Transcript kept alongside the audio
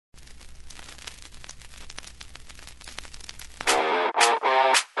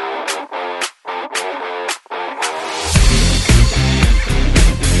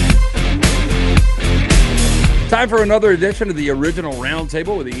Time for another edition of the Original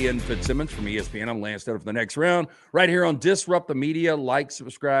Roundtable with Ian Fitzsimmons from ESPN. I'm Lance Stutter for the next round. Right here on Disrupt the Media. Like,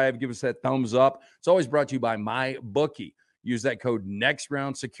 subscribe, give us that thumbs up. It's always brought to you by MyBookie. Use that code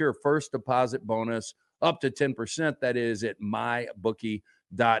NEXTROUND. Secure first deposit bonus up to 10%. That is at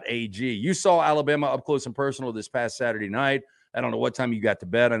mybookie.ag. You saw Alabama up close and personal this past Saturday night. I don't know what time you got to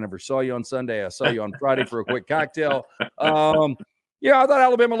bed. I never saw you on Sunday. I saw you on Friday for a quick cocktail. Yeah, I thought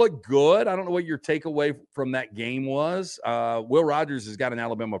Alabama looked good. I don't know what your takeaway from that game was. Will Rogers has got an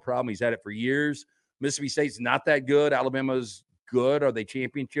Alabama problem. He's had it for years. Mississippi State's not that good. Alabama's good. Are they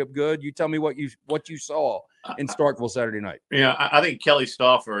championship good? You tell me what you saw in Starkville Saturday night. Yeah, I think Kelly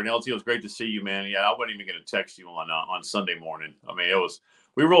Stauffer and LT, it was great to see you, man. Yeah, I wasn't even going to text you on Sunday morning. I mean,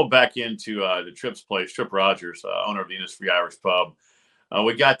 we rolled back into the Tripp's place, Tripp Rogers, owner of the Innisfree Irish Pub.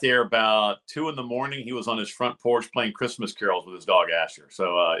 We got there about 2 a.m. He was on his front porch playing Christmas carols with his dog Asher.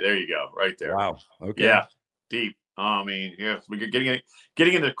 So there you go, right there. Wow. Okay. Yeah, deep. I mean, yeah, we're getting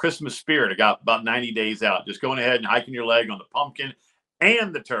into the Christmas spirit. I got about 90 days out. Just going ahead and hiking your leg on the pumpkin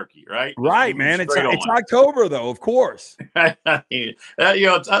and the turkey, right? Right, man. It's October, though, of course.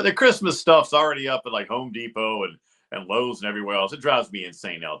 The Christmas stuff's already up at like Home Depot and Lowe's and everywhere else. It drives me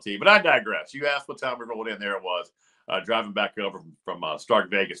insane, LT. But I digress. You asked what time we rolled in. There it was. Driving back over from Stark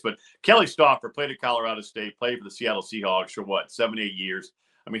Vegas. But Kelly Stauffer played at Colorado State, played for the Seattle Seahawks for 7, 8 years.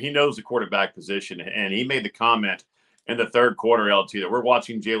 I mean, he knows the quarterback position, and he made the comment in the third quarter, LT, that we're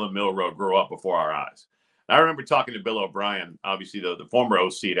watching Jalen Milroe grow up before our eyes. And I remember talking to Bill O'Brien, obviously the former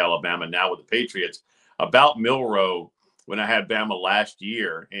OC at Alabama, now with the Patriots, about Milroe when I had Bama last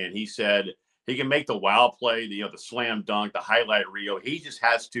year, and he said he can make the wow play, the slam dunk, the highlight reel. He just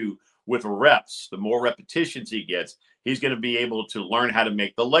has to, with reps, the more repetitions he gets, he's going to be able to learn how to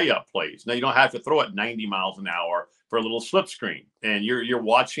make the layup plays. Now, you don't have to throw it 90 miles an hour for a little slip screen. And you're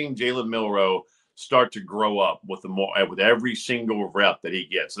watching Jalen Milroe start to grow up with every single rep that he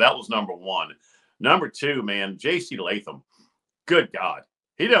gets. So that was number one. Number two, man, J.C. Latham, good God.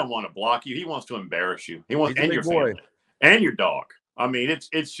 He doesn't want to block you. He wants to embarrass you. He wants and your family and your dog. I mean,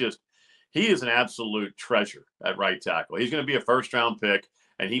 it's just he is an absolute treasure at right tackle. He's going to be a first-round pick.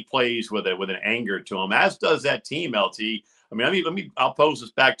 And he plays with an anger to him, as does that team, LT. I mean, I'll pose this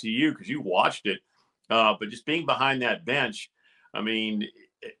back to you because you watched it. But just being behind that bench, I mean,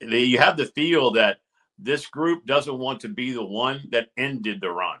 you have the feel that this group doesn't want to be the one that ended the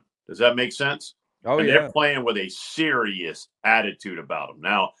run. Does that make sense? Oh, and yeah. They're playing with a serious attitude about them.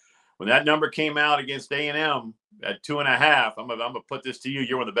 Now, when that number came out against A&M at 2.5, I'm gonna put this to you.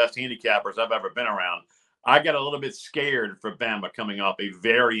 You're one of the best handicappers I've ever been around. I got a little bit scared for Bama coming off a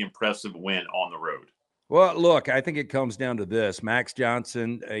very impressive win on the road. Well, look, I think it comes down to this. Max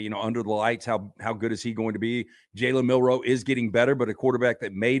Johnson, under the lights, how good is he going to be? Jalen Milroe is getting better, but a quarterback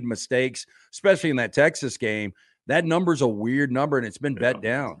that made mistakes, especially in that Texas game, that number's a weird number, and it's been bet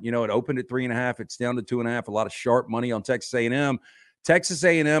down. It opened at 3.5. It's down to 2.5. A lot of sharp money on Texas A&M. Texas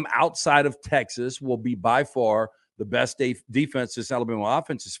A&M, outside of Texas, will be by far the best defense this Alabama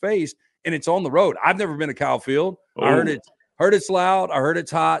offense has faced. And it's on the road. I've never been to Kyle Field. Oh. I heard it's loud. I heard it's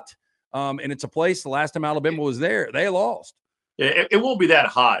hot. And it's a place the last time Alabama was there, they lost. It won't be that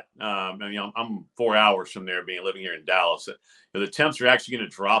hot. I'm 4 hours from there, living here in Dallas. The temps are actually going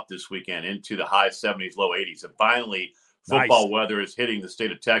to drop this weekend into the high 70s, low 80s. And finally, football weather is hitting the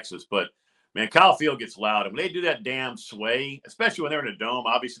state of Texas. But, man, Kyle Field gets loud. And when they do that damn sway, especially when they're in a dome,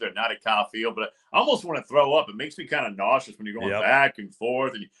 obviously they're not at Kyle Field, but I almost want to throw up. It makes me kind of nauseous when you're going back and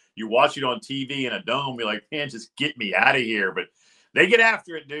forth and you watch it on TV in a dome. You're like, man, just get me out of here. But they get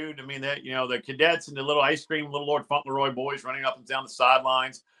after it, dude. I mean, the cadets and the little ice cream, little Lord Fauntleroy boys running up and down the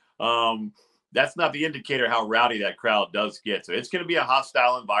sidelines. That's not the indicator how rowdy that crowd does get. So it's going to be a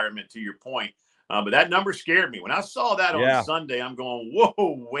hostile environment, to your point. But that number scared me. When I saw that on Sunday, I'm going,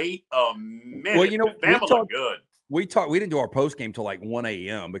 whoa, wait a minute. Well, Bama looked good. We didn't do our post game till like 1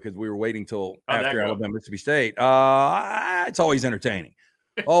 a.m. because we were waiting till after Alabama Mississippi State. It's always entertaining.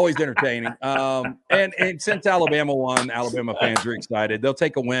 Always entertaining. And since Alabama won, Alabama fans are excited. They'll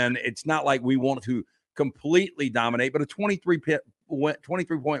take a win. It's not like we want to completely dominate, but a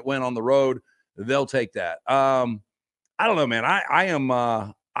 23-point win on the road, they'll take that. I don't know, man.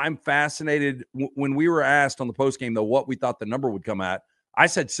 I'm fascinated. When we were asked on the post game, though, what we thought the number would come at, I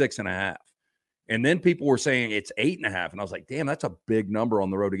said 6.5. And then people were saying it's 8.5. And I was like, damn, that's a big number on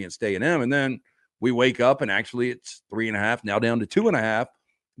the road against A&M. And then we wake up and actually it's 3.5, now down to 2.5.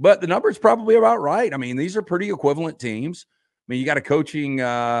 But the number is probably about right. I mean, these are pretty equivalent teams. I mean, you got a coaching,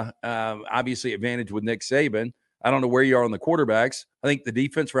 obviously, advantage with Nick Saban. I don't know where you are on the quarterbacks. I think the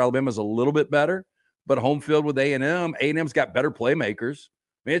defense for Alabama is a little bit better, but home field with A&M, A&M's got better playmakers.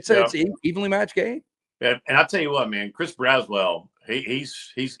 I mean, it's an evenly matched game. And I'll tell you what, man, Chris Braswell,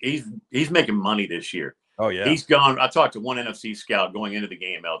 he's making money this year. Oh, yeah. He's gone. I talked to one NFC scout going into the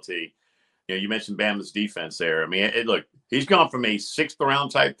game, LT. You mentioned Bama's defense there. I mean, look, he's gone from a 6th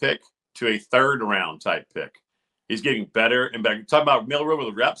round type pick to a 3rd round type pick. He's getting better and better. Talk about Miller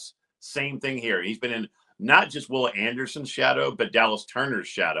with reps. Same thing here. He's been in not just Will Anderson's shadow, but Dallas Turner's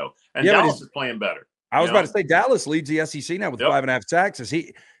shadow. And Dallas is playing better. I was about to say Dallas leads the SEC now with 5.5 sacks.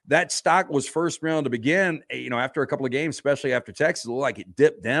 That stock was 1st round to begin, after a couple of games, especially after Texas, it looked like it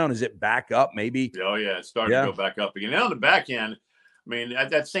dipped down. Is it back up maybe? Oh, yeah. It's starting to go back up again. Now on the back end, I mean,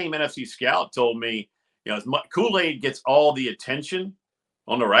 that same NFC scout told me, as Kool-Aid gets all the attention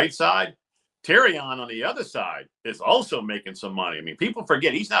on the right side, Terrion on the other side is also making some money. I mean, people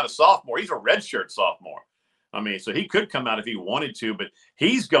forget he's not a sophomore. He's a redshirt sophomore. I mean, so he could come out if he wanted to, but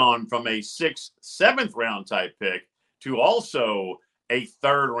he's gone from a 6th, 7th round type pick to also a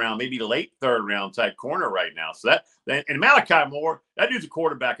 3rd round, maybe late 3rd round type corner right now. So and Malachi Moore, that dude's a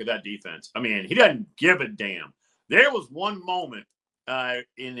quarterback of that defense. I mean, he doesn't give a damn. There was one moment, and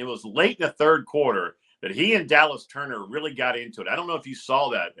it was late in the 3rd quarter, that he and Dallas Turner really got into it. I don't know if you saw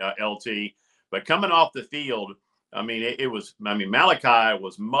that, LT, but coming off the field, I mean, Malachi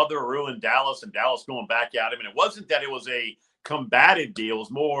was mother-ruin Dallas, and Dallas going back at him. And it wasn't that it was a combative deal. It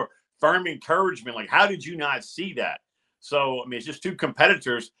was more firm encouragement. Like, how did you not see that? So, I mean, it's just two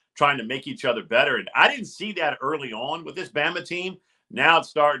competitors trying to make each other better. And I didn't see that early on with this Bama team. Now it's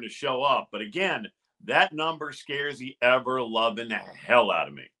starting to show up. But again, that number scares the ever-loving hell out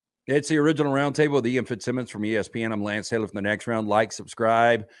of me. It's the original roundtable with Ian Fitzsimmons from ESPN. I'm Lance Taylor from The Next Round. Like,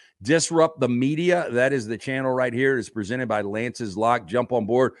 subscribe, disrupt the media. That is the channel right here. It's presented by Lance's Lock. Jump on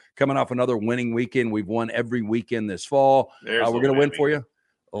board. Coming off another winning weekend. We've won every weekend this fall. We're going to win for you.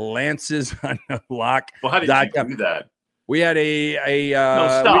 Lance's Lock. Well, how did you do that? We had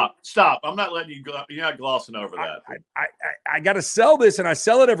no, stop. I'm not letting you go. You're not glossing over that. I got to sell this, and I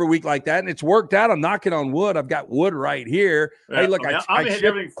sell it every week like that, and it's worked out. I'm knocking on wood. I've got wood right here. Yeah, hey, look, I'm hitting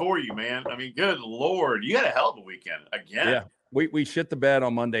everything for you, man. I mean, good Lord. You had a hell of a weekend again. Yeah, we shit the bed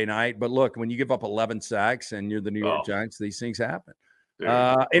on Monday night, but look, when you give up 11 sacks and you're the New York Giants, these things happen.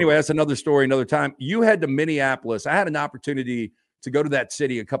 Anyway, that's another story, another time. You head to Minneapolis. I had an opportunity to go to that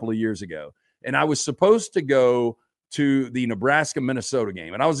city a couple of years ago, and I was supposed to go to the Nebraska-Minnesota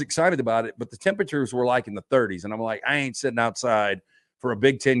game. And I was excited about it, but the temperatures were like in the 30s. And I'm like, I ain't sitting outside for a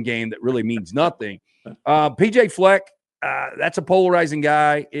Big Ten game that really means nothing. PJ Fleck, that's a polarizing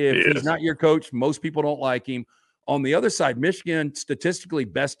guy. If he's not your coach, most people don't like him. On the other side, Michigan, statistically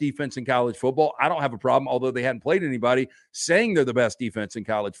best defense in college football. I don't have a problem, although they hadn't played anybody, saying they're the best defense in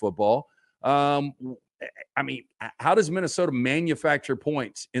college football. I mean, how does Minnesota manufacture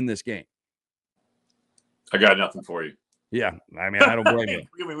points in this game? I got nothing for you. Yeah, I mean, I don't blame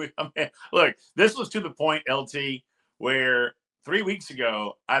you. Look, this was to the point, LT, where 3 weeks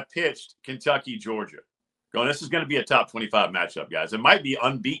ago I pitched Kentucky, Georgia, going, this is going to be a top 25 matchup, guys. It might be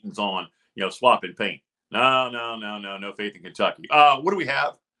unbeatens on, swap and paint. No faith in Kentucky. What do we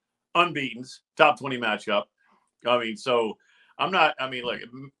have? Unbeatens, top 20 matchup. I mean, so I'm not. I mean, look,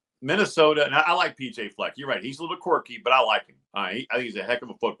 Minnesota, and I like PJ Fleck. You're right. He's a little bit quirky, but I like him. I think he's a heck of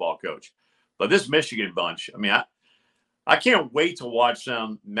a football coach. But this Michigan bunch, I mean, I can't wait to watch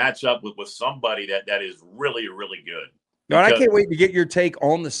them match up with somebody that is really, really good. No, and I can't wait to get your take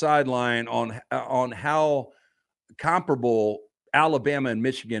on the sideline on how comparable Alabama and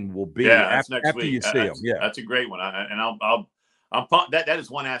Michigan will be after you see them. Yeah, that's a great one. I'm pumped. That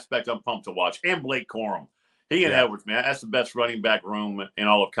is one aspect I'm pumped to watch. And Blake Corum, he and Edwards, man, that's the best running back room in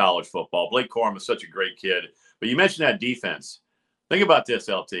all of college football. Blake Corum is such a great kid. But you mentioned that defense. Think about this,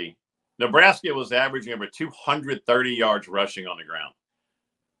 LT. Nebraska was averaging over 230 yards rushing on the ground.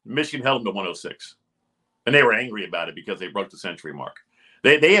 Michigan held them to 106. And they were angry about it because they broke the century mark.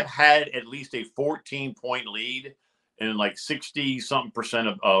 They have had at least a 14-point lead in like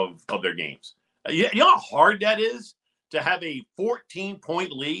 60-something% of their games. You know how hard that is to have a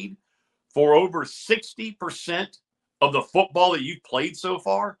 14-point lead for over 60% of the football that you've played so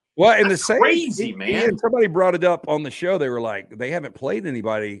far? Well, and that's crazy, man. And somebody brought it up on the show. They were like, they haven't played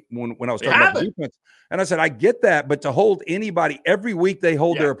anybody when I was talking about the defense. And I said, I get that, but to hold anybody every week, they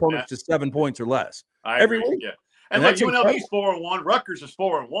hold their opponents to 7 points or less. Every week. Yeah. And like UNLV's 4-1, Rutgers is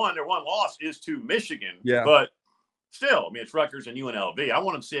 4-1. Their one loss is to Michigan. Yeah. But still, I mean, it's Rutgers and UNLV. I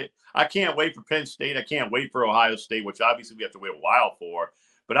want to see it. I can't wait for Penn State. I can't wait for Ohio State, which obviously we have to wait a while for.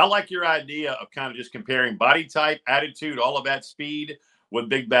 But I like your idea of kind of just comparing body type, attitude, all of that speed with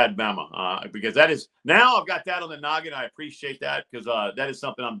Big Bad Bama, because that is now I've got that on the noggin. I appreciate that because that is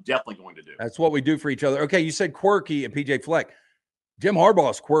something I'm definitely going to do. That's what we do for each other. Okay, you said quirky and PJ Fleck. Jim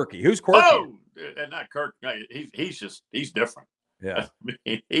Harbaugh's quirky. Who's quirky? Oh, and not Kirk. He's different. Yeah.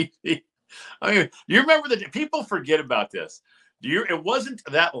 I mean, you remember that people forget about this. It wasn't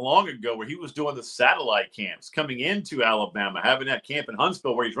that long ago where he was doing the satellite camps coming into Alabama, having that camp in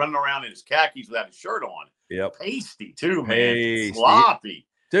Huntsville where he's running around in his khakis without his shirt on. Yep. Pasty too, Pasty. Man. Sloppy.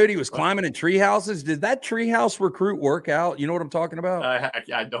 Dude, he was climbing in tree houses. Did that treehouse recruit work out? You know what I'm talking about?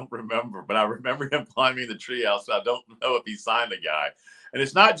 I don't remember, but I remember him climbing the treehouse. I don't know if he signed the guy. And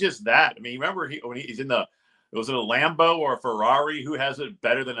it's not just that. I mean, remember when he's in was it a Lambo or a Ferrari? Who has it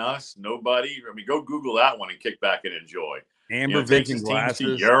better than us? Nobody. I mean, go Google that one and kick back and enjoy. Amber vision glasses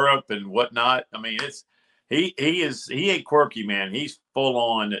to Europe and whatnot. I mean, he ain't quirky, man. He's full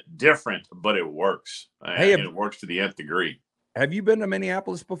on different, but it works. And it works to the nth degree. Have you been to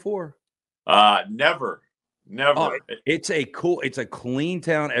Minneapolis before? Never. Oh, it's a clean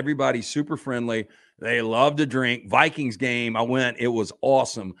town. Everybody's super friendly. They love to drink. Vikings game, I went. It was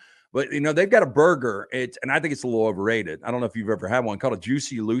awesome. But they've got a burger. And I think it's a little overrated. I don't know if you've ever had one called a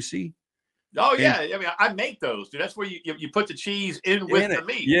Juicy Lucy. Oh yeah, I mean I make those, dude. That's where you put the cheese in with the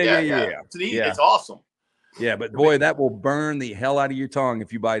meat. Yeah. It's awesome. Yeah, but boy, that will burn the hell out of your tongue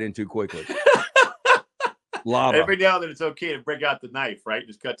if you bite in too quickly. Lava. Every now and then it's okay to break out the knife, right?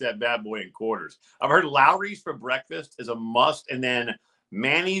 Just cut that bad boy in quarters. I've heard Lowry's for breakfast is a must, and then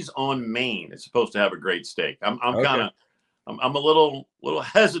Manny's on Main is supposed to have a great steak. I'm a little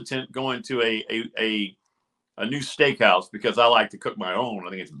hesitant going to a new steakhouse because I like to cook my own.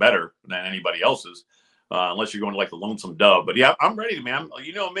 I think it's better than anybody else's, unless you're going to like the Lonesome Dove. But yeah, I'm ready, man.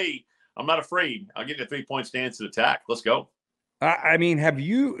 You know me. I'm not afraid. I'll get you a 3-point stance to attack. Let's go. I mean, have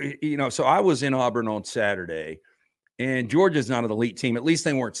you, so I was in Auburn on Saturday, and Georgia's not an elite team. At least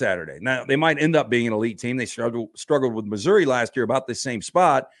they weren't Saturday. Now, they might end up being an elite team. They struggled with Missouri last year about the same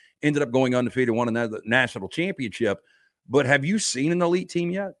spot, ended up going undefeated, won another national championship. But have you seen an elite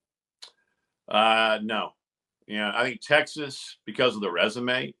team yet? No. Yeah, I think Texas, because of the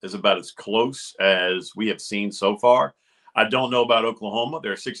resume, is about as close as we have seen so far. I don't know about Oklahoma.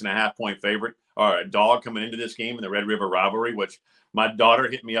 They're a 6.5-point favorite or a dog coming into this game in the Red River rivalry, which my daughter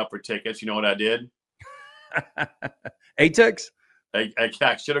hit me up for tickets. You know what I did? ATIX?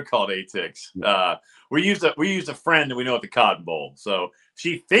 I should have called ATIX. We used a friend that we know at the Cotton Bowl. So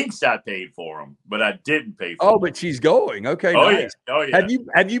she thinks I paid for them, but I didn't pay for them. Oh, but she's going. Okay, nice. Yeah. Oh, yeah.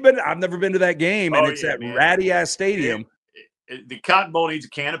 Have you been? I've never been to that game, and it's that ratty-ass stadium. The Cotton Bowl needs a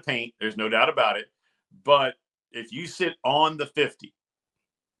can of paint. There's no doubt about it. But if you sit on the 50,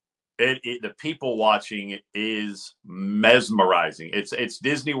 the people watching it is mesmerizing. It's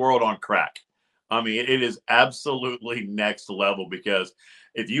Disney World on crack. I mean, it is absolutely next level because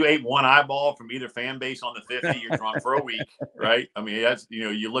if you ate one eyeball from either fan base on the 50, you're drunk for a week, right? I mean, that's,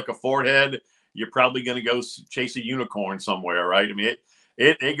 you look a forehead, you're probably going to go chase a unicorn somewhere, right? I mean,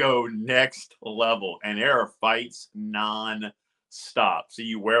 it go next level, and there are fights non-stop. So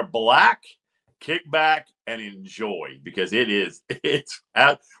you wear black, kick back, and enjoy because it's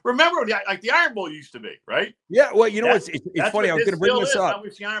remember like the Iron Bowl used to be, right? Yeah, well, it's funny. I was going to bring this up. I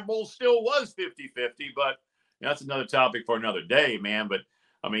wish the Iron Bowl still was 50-50, but that's another topic for another day, man. But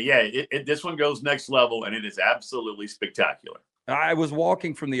I mean, yeah, this one goes next level, and it is absolutely spectacular. I was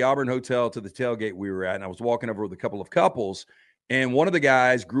walking from the Auburn Hotel to the tailgate we were at, and I was walking over with a couple of couples, and one of the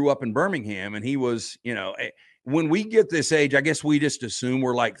guys grew up in Birmingham, and he was, when we get this age, I guess we just assume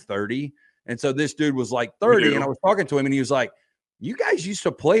we're like 30. And so this dude was like 30, and I was talking to him, and he was like, you guys used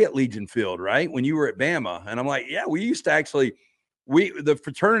to play at Legion Field, right? When you were at Bama. And I'm like, yeah, we used to actually the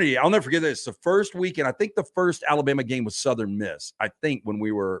fraternity, I'll never forget this. The first weekend, I think the first Alabama game was Southern Miss, I think, when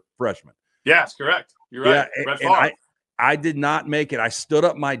we were freshmen. Yes, correct. You're right. Yeah, and I did not make it. I stood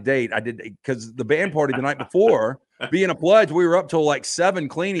up my date. I did because the band party the night before, being a pledge, we were up till like 7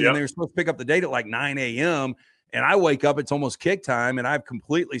 cleaning, and they were supposed to pick up the date at like 9 a.m. And I wake up, it's almost kick time, and I've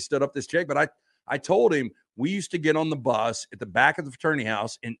completely stood up this chick. But I told him we used to get on the bus at the back of the fraternity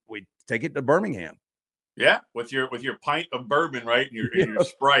house, and we'd take it to Birmingham. Yeah, with your pint of bourbon, right, and your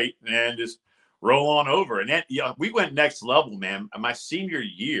Sprite, and just roll on over. And then we went next level, man. My senior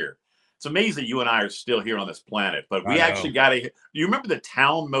year, it's amazing you and I are still here on this planet. But we actually got do you remember the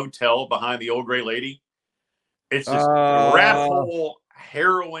Town Motel behind the Old Gray Lady? It's this rat hole,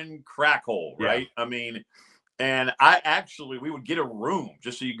 heroin crack hole, right? Yeah. I mean. And we would get a room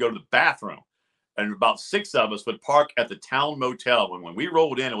just so you go to the bathroom. And about 6 of us would park at the Town Motel. And when we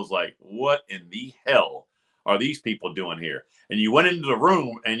rolled in, it was like, what in the hell are these people doing here? And you went into the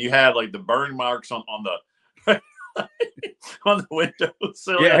room and you had like the burn marks on the on the windows.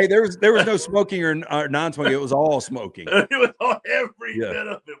 So yeah, hey, there was no smoking or non-smoking. It was all smoking. It was every bit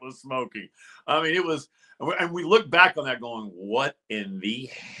of it was smoking. I mean, it was, and we look back on that going, what in the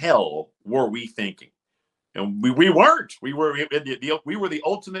hell were we thinking? And we weren't. We were the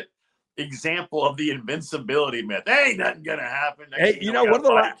ultimate example of the invincibility myth. Ain't nothing gonna happen. Hey, you know,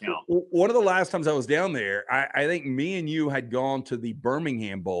 one of the last times I was down there, I think me and you had gone to the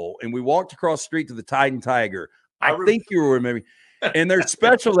Birmingham Bowl, and we walked across the street to the Tide and Tiger. I think you were maybe. And their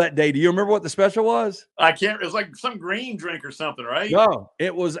special that day. Do you remember what the special was? I can't. It was like some green drink or something, right? No,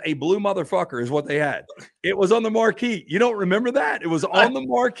 it was a blue motherfucker is what they had. It was on the marquee. You don't remember that? It was on the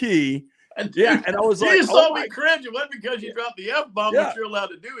marquee. And yeah, and I was you like, just saw me cringe. It wasn't because you dropped the F-bomb, Yeah. which you're allowed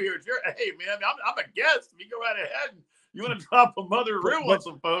to do here. Hey, man, I'm a guest. You go right ahead. You want to drop a mother real on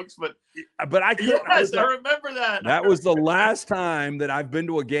some folks, but I couldn't. Yes, I remember that. That was the last time that I've been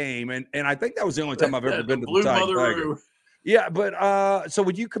to a game, and I think that was the only time I've ever been to the Tide and Tiger. Yeah, but so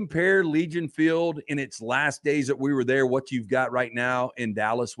would you compare Legion Field in its last days that we were there, what you've got right now in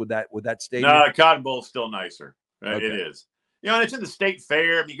Dallas with that stadium? No, Cotton Bowl's still nicer. Okay. It is. You know, and it's in the State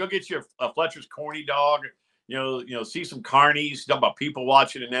Fair. I mean, you go get you a Fletcher's Corny Dog. You know, see some carnies, talk about people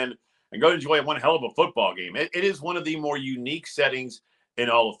watching, and go enjoy one hell of a football game. It is one of the more unique settings in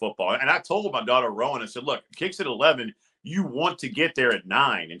all of football. And I told my daughter Rowan, I said, "Look, kicks at 11. You want to get there at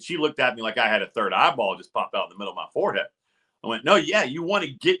 9." And she looked at me like I had a third eyeball just pop out in the middle of my forehead. I went, "No, yeah, you want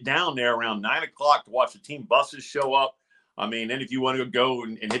to get down there around 9 o'clock to watch the team buses show up. I mean, then if you want to go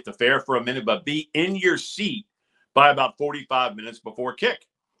and hit the fair for a minute, but be in your seat by about 45 minutes before kick,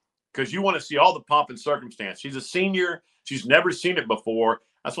 because you want to see all the pomp and circumstance." She's a senior. She's never seen it before.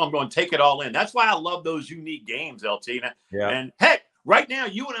 That's why I'm going to take it all in. That's why I love those unique games, LT. Yeah. And heck, right now,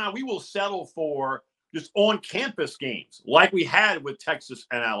 you and I, we will settle for just on-campus games like we had with Texas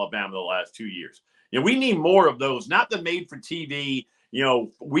and Alabama the last 2 years. You know, we need more of those, not the made-for-TV, you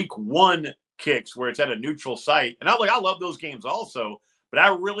know, week one kicks where it's at a neutral site. And I love those games also, but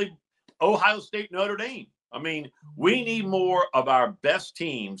Ohio State, Notre Dame. I mean, we need more of our best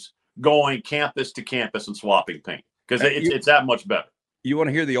teams going campus to campus and swapping paint because it's that much better. You want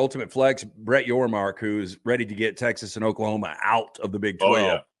to hear the ultimate flex? Brett Yormark, who's ready to get Texas and Oklahoma out of the Big 12. Oh,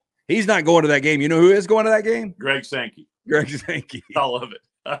 yeah. He's not going to that game. You know who is going to that game? Greg Sankey. I love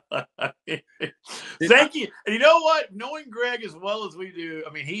it. Sankey. And you know what? Knowing Greg as well as we do,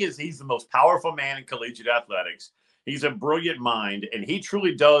 I mean, he's the most powerful man in collegiate athletics. He's a brilliant mind, and he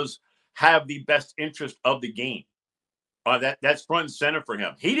truly does have the best interest of the game. That's front and center for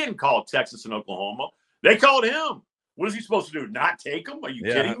him. He didn't call Texas and Oklahoma. They called him. What is he supposed to do? Not take them? Are you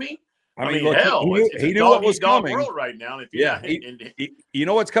kidding me? I mean, look, hell, he knew what was coming. World right now. You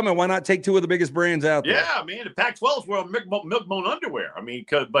know what's coming. Why not take two of the biggest brands out there? Yeah, man. The Pac-12 is wearing milk-bone underwear. I mean,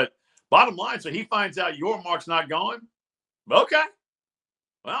 but bottom line, so he finds out Yormark's not going. Okay.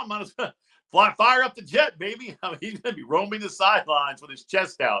 Well, might as well fire up the jet, baby. I mean, he's going to be roaming the sidelines with his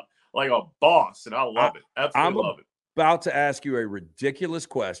chest out like a boss, and I love it. Absolutely love it. About to ask you a ridiculous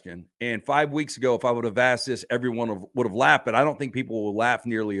question, and 5 weeks ago, if I would have asked this, everyone would have laughed, but I don't think people will laugh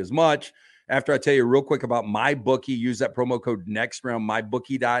nearly as much. After I tell you real quick about MyBookie, use that promo code next round,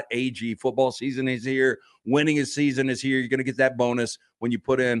 mybookie.ag. Football season is here. Winning season is here. You're going to get that bonus when you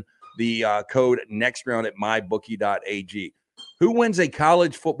put in the code next round at mybookie.ag. Who wins a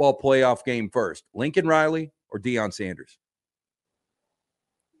college football playoff game first, Lincoln Riley or Deion Sanders?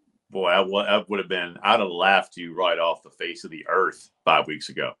 Boy, that would have been, I'd have laughed you right off the face of the earth 5 weeks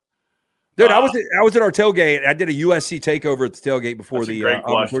ago. Dude, I was at our tailgate. I did a USC takeover at the tailgate before the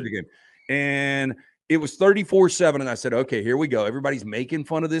Georgia game. And it was 34-7. And I said, okay, here we go. Everybody's making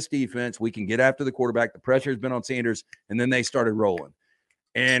fun of this defense. We can get after the quarterback. The pressure has been on Sanders. And then they started rolling.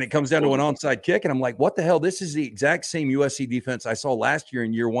 And it comes down to an onside kick. And I'm like, what the hell? This is the exact same USC defense I saw last year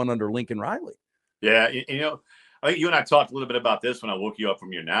in year one under Lincoln Riley. Yeah, you know, I think you and I talked a little bit about this when I woke you up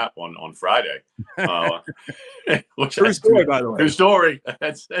from your nap on Friday. True story, by the way. True story.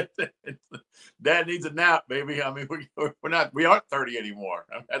 Dad needs a nap, baby. I mean, we aren't 30 anymore.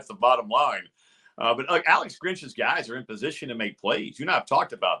 That's the bottom line. But like Alex Grinch's guys are in position to make plays. You and I have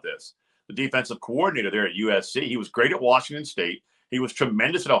talked about this. The defensive coordinator there at USC, he was great at Washington State. He was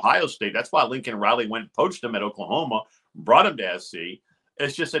tremendous at Ohio State. That's why Lincoln Riley went and poached him at Oklahoma, brought him to SC.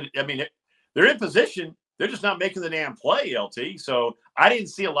 It's just that, I mean, they're in position. They're just not making the damn play, LT. So I didn't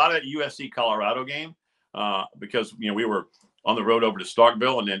see a lot of that USC-Colorado game because, you know, we were on the road over to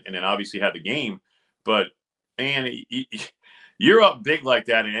Starkville and then obviously had the game. But, man, you're up big like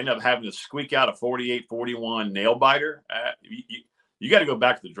that and end up having to squeak out a 48-41 nail-biter. You got to go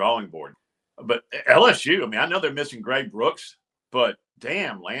back to the drawing board. But LSU, I mean, I know they're missing Greg Brooks, but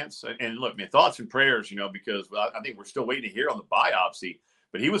damn, Lance. And look, man, thoughts and prayers, because I think we're still waiting to hear on the biopsy.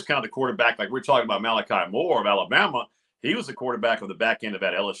 But he was kind of the quarterback, like we're talking about Malachi Moore of Alabama. He was the quarterback of the back end of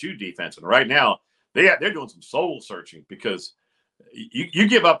that LSU defense. And right now, they're doing some soul searching because you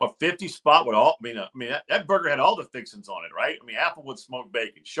give up a 50 spot with all. That burger had all the fixings on it, right? Applewood smoked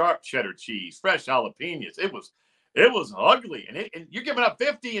bacon, sharp cheddar cheese, fresh jalapenos. It was ugly, and you're giving up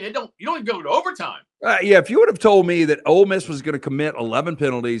 50, and you don't even go to overtime. Yeah, if you would have told me that Ole Miss was going to commit 11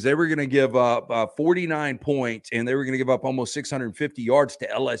 penalties, they were going to give up 49 points, and they were going to give up almost 650 yards to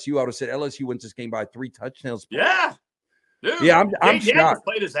LSU, I would have said LSU wins this game by 3 touchdowns. Yeah, dude. Yeah, I'm shocked. Daniels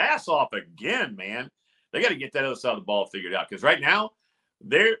played his ass off again, man. They got to get that other side of the ball figured out because right now,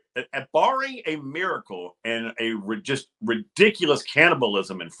 they're barring a miracle and a just ridiculous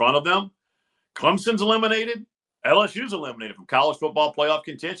cannibalism in front of them. Clemson's eliminated. LSU's eliminated from college football playoff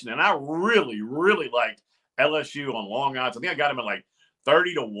contention. And I really, really liked LSU on long odds. I think I got them at like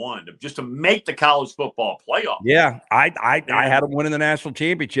 30-1 just to make the college football playoff. Yeah, I had them winning the national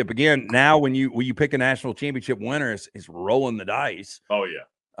championship. Again, now when you pick a national championship winner, it's rolling the dice. Oh,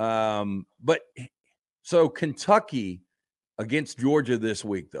 yeah. But so Kentucky against Georgia this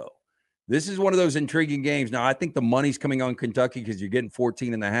week, though. This is one of those intriguing games. Now, I think the money's coming on Kentucky because you're getting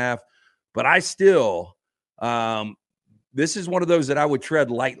 14.5. But I still this is one of those that I would tread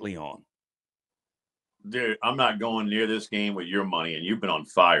lightly on. Dude, I'm not going near this game with your money, and you've been on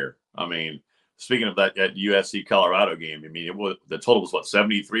fire. Speaking of that USC Colorado game, the total was what,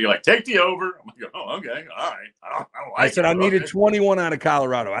 73? You're like, take the over. I'm like, oh, okay, all right. I said I needed 21 out of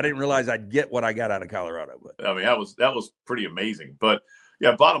Colorado. I didn't realize I'd get what I got out of Colorado. But that was pretty amazing. But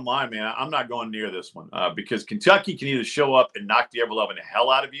yeah, bottom line, man, I'm not going near this one because Kentucky can either show up and knock the ever-loving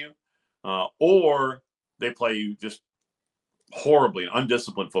hell out of you, or they play you just horribly and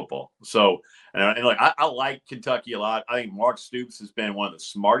undisciplined football. So, and like I like Kentucky a lot. I think Mark Stoops has been one of the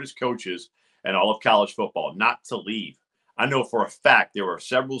smartest coaches in all of college football not to leave. I know for a fact there were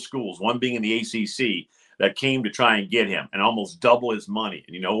several schools, one being in the ACC, that came to try and get him and almost double his money.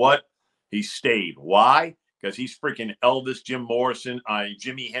 And you know what? He stayed. Why? Because he's freaking Elvis, Jim Morrison,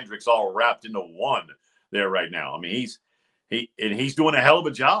 Jimi Hendrix all wrapped into one there right now. He's doing a hell of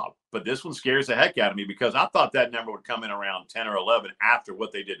a job. But this one scares the heck out of me because I thought that number would come in around 10 or 11 after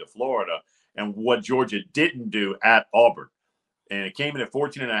what they did to Florida and what Georgia didn't do at Auburn. And it came in at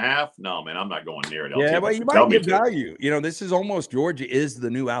 14.5. No, man, I'm not going near it. Yeah, but you might get value. This is almost Georgia is the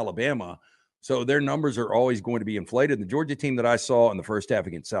new Alabama. So their numbers are always going to be inflated. The Georgia team that I saw in the first half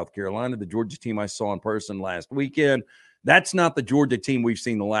against South Carolina, the Georgia team I saw in person last weekend, that's not the Georgia team we've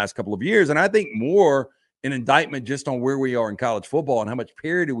seen the last couple of years. And I think more an indictment just on where we are in college football and how much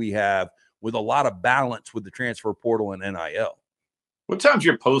parity we have with a lot of balance with the transfer portal and NIL. What time's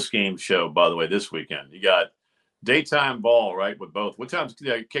your post-game show, by the way, this weekend? You got daytime ball, right, with both. What time's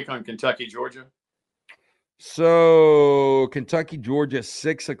the kick on Kentucky, Georgia? So Kentucky, Georgia,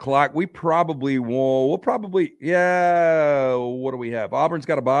 6 o'clock. We'll probably, what do we have? Auburn's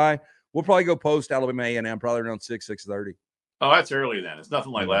got a bye. We'll probably go post Alabama A&M, probably around 6:30. Oh, that's early then. It's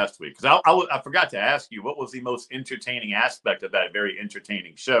nothing like last week. Because I forgot to ask you, what was the most entertaining aspect of that very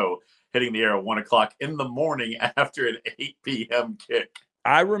entertaining show hitting the air at 1 o'clock in the morning after an 8 p.m. kick?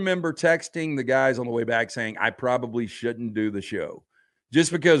 I remember texting the guys on the way back saying I probably shouldn't do the show just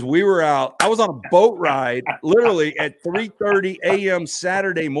because we were out. I was on a boat ride literally at 3:30 a.m.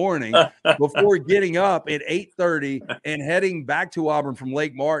 Saturday morning before getting up at 8:30 and heading back to Auburn from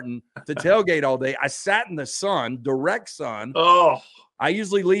Lake Martin to tailgate all day. I sat in the sun, direct sun. Oh, I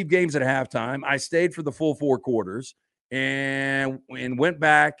usually leave games at halftime. I stayed for the full 4 quarters and went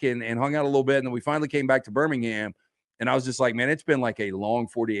back and hung out a little bit. And then we finally came back to Birmingham. And I was just like, man, it's been like a long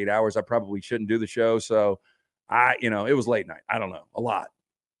 48 hours. I probably shouldn't do the show. So it was late night. I don't know, a lot.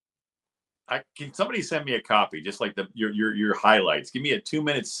 Can somebody send me a copy, just like your highlights? Give me a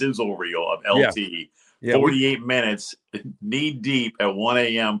 2-minute sizzle reel of LT, 48 minutes, knee deep at 1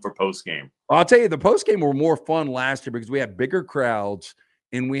 a.m. for postgame. I'll tell you, the postgame were more fun last year because we had bigger crowds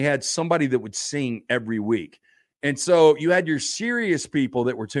and we had somebody that would sing every week. And so you had your serious people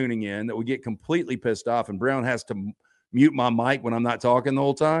that were tuning in that would get completely pissed off, and Brown has to mute my mic when I'm not talking the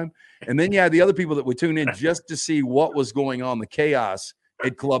whole time. And then you had the other people that would tune in just to see what was going on, the chaos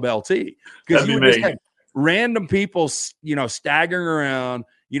at Club LT. Because you would just have random people, staggering around.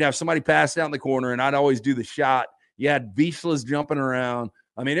 You'd have somebody pass out in the corner, and I'd always do the shot. You had Vizslas jumping around.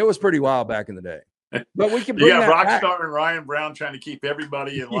 It was pretty wild back in the day. But we can bring that back. Rockstar and Ryan Brown trying to keep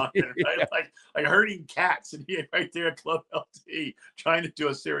everybody in line, right? like herding cats, and he right there at Club LT trying to do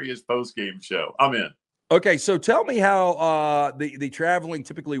a serious post-game show. I'm in. Okay, so tell me how the traveling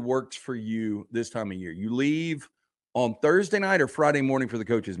typically works for you this time of year. You leave On Thursday night or Friday morning for the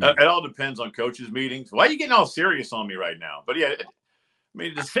coaches meeting? It all depends on coaches meetings. Why are you getting all serious on me right now? But yeah, I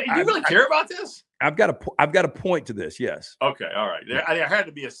mean, do you really care about this? I've got a point to this. Yes. Okay. All right. There had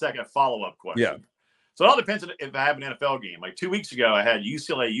to be a second follow-up question. Yeah. So it all depends on if I have an NFL game. Like 2 weeks ago, I had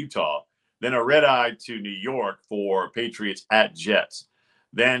UCLA, Utah, then a red-eye to New York for Patriots at Jets.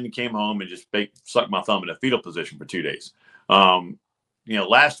 Then came home and just sucked my thumb in a fetal position for 2 days.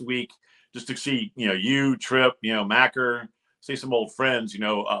 Last week, just to see, you, Tripp, Macker, see some old friends,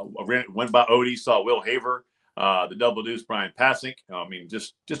 went by Odie, saw Will Haver, the Double Deuce, Brian Pasek. I mean,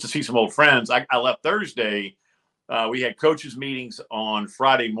 just to see some old friends. I left Thursday. We had coaches meetings on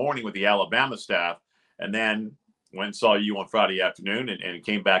Friday morning with the Alabama staff, and then went and saw you on Friday afternoon and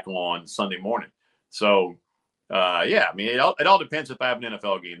came back on Sunday morning. So, I mean, it all depends if I have an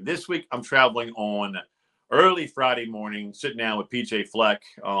NFL game. This week, I'm traveling on early Friday morning, sitting down with PJ Fleck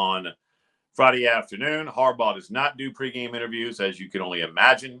on Friday afternoon. Harbaugh does not do pregame interviews, as you can only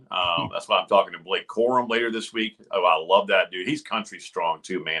imagine. That's why I'm talking to Blake Corum later this week. Oh, I love that dude. He's country strong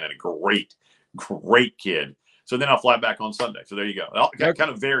too, man, and a great, great kid. So then I'll fly back on Sunday. So there you go. It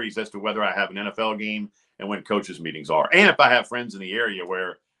kind of varies as to whether I have an NFL game and when coaches meetings are. And if I have friends in the area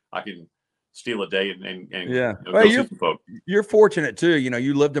where I can steal a day and well, go see some folks. You're fortunate too.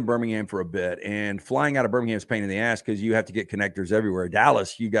 You lived in Birmingham for a bit, and flying out of Birmingham is a pain in the ass because you have to get connectors everywhere.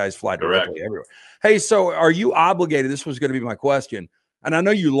 Dallas, you guys fly directly everywhere. Hey, so are you obligated? This was going to be my question. And I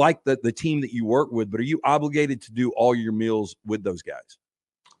know you like the team that you work with, but are you obligated to do all your meals with those guys?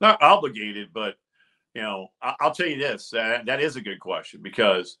 Not obligated, but I'll tell you this. That is a good question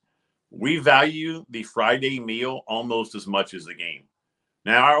because we value the Friday meal almost as much as the game.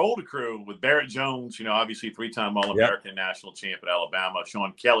 Now, our older crew with Barrett Jones, obviously three-time All-American national champ at Alabama,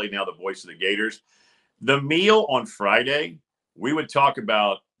 Sean Kelly, now the voice of the Gators. The meal on Friday, we would talk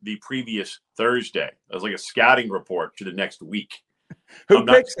about the previous Thursday. It was like a scouting report to the next week. Who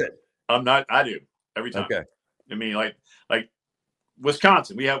picks it? I do every time. Okay. I mean, like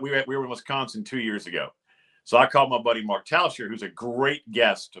Wisconsin. We were in Wisconsin 2 years ago. So I called my buddy Mark Tauscher, who's a great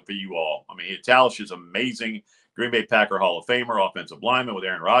guest for you all. I mean, Tauscher is amazing. Green Bay Packer Hall of Famer, offensive lineman with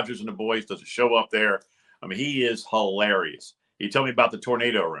Aaron Rodgers and the boys, does a show up there. I mean, he is hilarious. He told me about the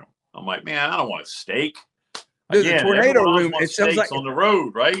tornado room. I'm like, man, I don't want a steak. Dude, the tornado room, it sounds like on the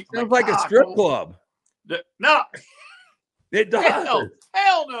road, right? Sounds like a strip club. No. It does.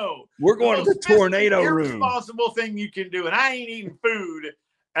 Hell no. We're going to the tornado room. Irresponsible thing you can do. And I ain't eating food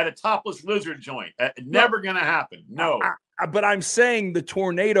at a topless lizard joint. Never going to happen. No. But I'm saying the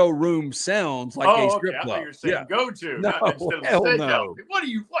tornado room sounds like a strip club. I thought you were saying go to. No, instead of hell steakhouse. no.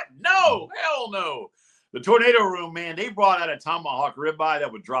 What? No. Hell no. The tornado room, man, they brought out a tomahawk ribeye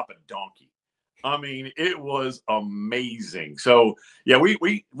that would drop a donkey. I mean, it was amazing. So, yeah,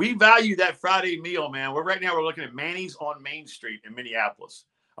 we value that Friday meal, man. We're looking at Manny's on Main Street in Minneapolis.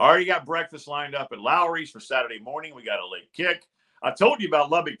 I already got breakfast lined up at Lowry's for Saturday morning. We got a late kick. I told you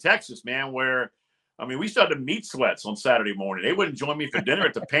about Lubbock, Texas, man, where, I mean, we started meat sweats on Saturday morning. They wouldn't join me for dinner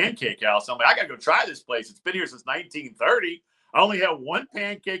at the Pancake House. I'm like, I got to go try this place. It's been here since 1930. I only had one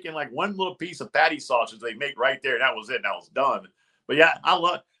pancake and like one little piece of patty sausage they make right there. And that was it. And I was done. But, yeah, I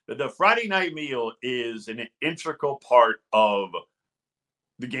love the Friday night meal is an integral part of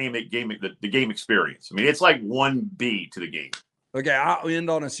the game experience. I mean, it's like 1B to the game. Okay, I'll end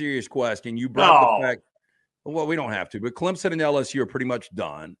on a serious question. You brought the fact. Well, we don't have to, but Clemson and LSU are pretty much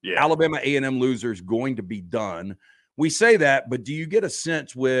done. Yeah. Alabama A&M losers going to be done. We say that, but do you get a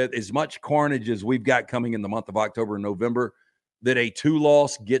sense with as much carnage as we've got coming in the month of October and November that a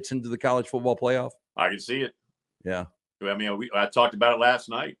 2-loss gets into the college football playoff? I can see it. Yeah. I mean, I talked about it last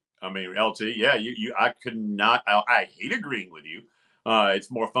night. I mean, LT, yeah, I could not. I hate agreeing with you. It's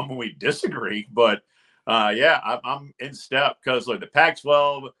more fun when we disagree, but I'm in step because look, the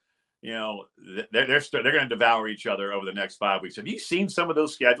Pac-12. They're going to devour each other over the next 5 weeks. Have you seen some of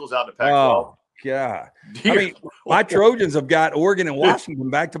those schedules out in the Pac-12? Oh, God. I mean, my Trojans have got Oregon and Washington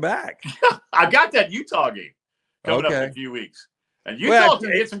back to back. I got that Utah game coming up in a few weeks. And Utah's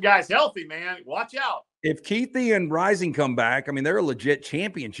going to get some guys healthy, man. Watch out. If Keithy and Rising come back, I mean, they're a legit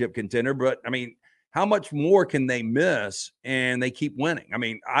championship contender, but, I mean, how much more can they miss and they keep winning? I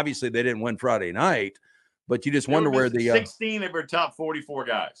mean, obviously they didn't win Friday night. But you just wonder where the 16 of our top 44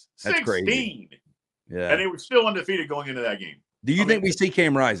 guys. That's 16. Crazy. Yeah. And they were still undefeated going into that game. Do you think we see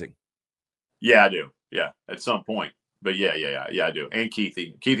Cam Rising? Yeah, I do. Yeah, at some point. But yeah, I do. And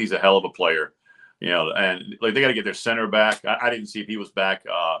Keithy. Keithy's a hell of a player. And like they got to get their center back. I didn't see if he was back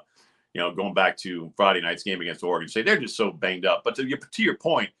going back to Friday night's game against Oregon State. They're just so banged up. But to your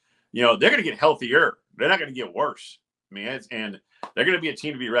point, they're going to get healthier. They're not going to get worse. I mean, and they're going to be a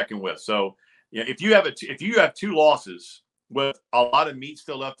team to be reckoned with. So Yeah, if you have 2 losses with a lot of meat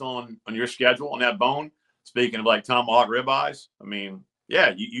still left on your schedule on that bone, speaking of like tomahawk ribeyes, I mean,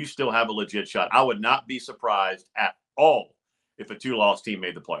 yeah, you still have a legit shot. I would not be surprised at all if a 2-loss team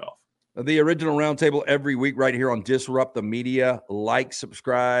made the playoff. The original roundtable every week right here on Disrupt the Media. Like,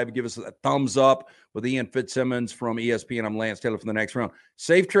 subscribe, give us a thumbs up with Ian Fitzsimmons from ESPN. I'm Lance Taylor for the next round.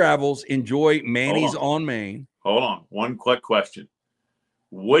 Safe travels. Enjoy Manny's on Main. Hold on. One quick question.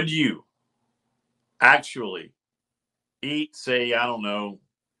 Would you actually eat, say, I don't know,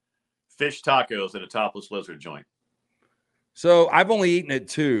 fish tacos at a Topless Lizard joint? So I've only eaten at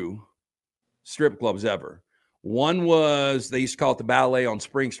 2 strip clubs ever. One was, they used to call it the Ballet on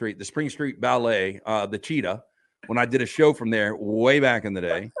Spring Street, the Spring Street Ballet, the Cheetah, when I did a show from there way back in the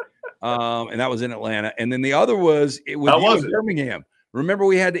day. And that was in Atlanta. And then the other was in Birmingham. Remember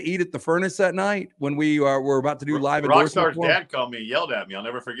we had to eat at the Furnace that night when we were about to do live endorsements? Rockstar's dad called me and yelled at me. I'll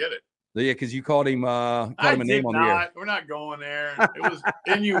never forget it. Yeah, because you called him a name on the air. We're not going there. It was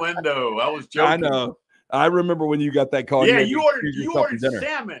innuendo. I was joking. I know. I remember when you got that call. Yeah, you ordered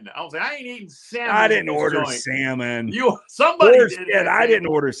salmon. I was like, I ain't eating salmon. I didn't order salmon. Somebody did. I didn't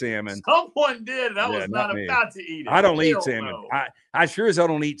order salmon. Someone did. I was not about to eat it. I don't eat salmon. I sure as hell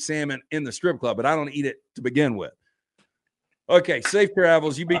don't eat salmon in the strip club, but I don't eat it to begin with. Okay, safe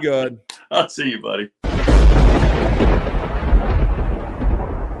travels. You be good. I'll see you, buddy.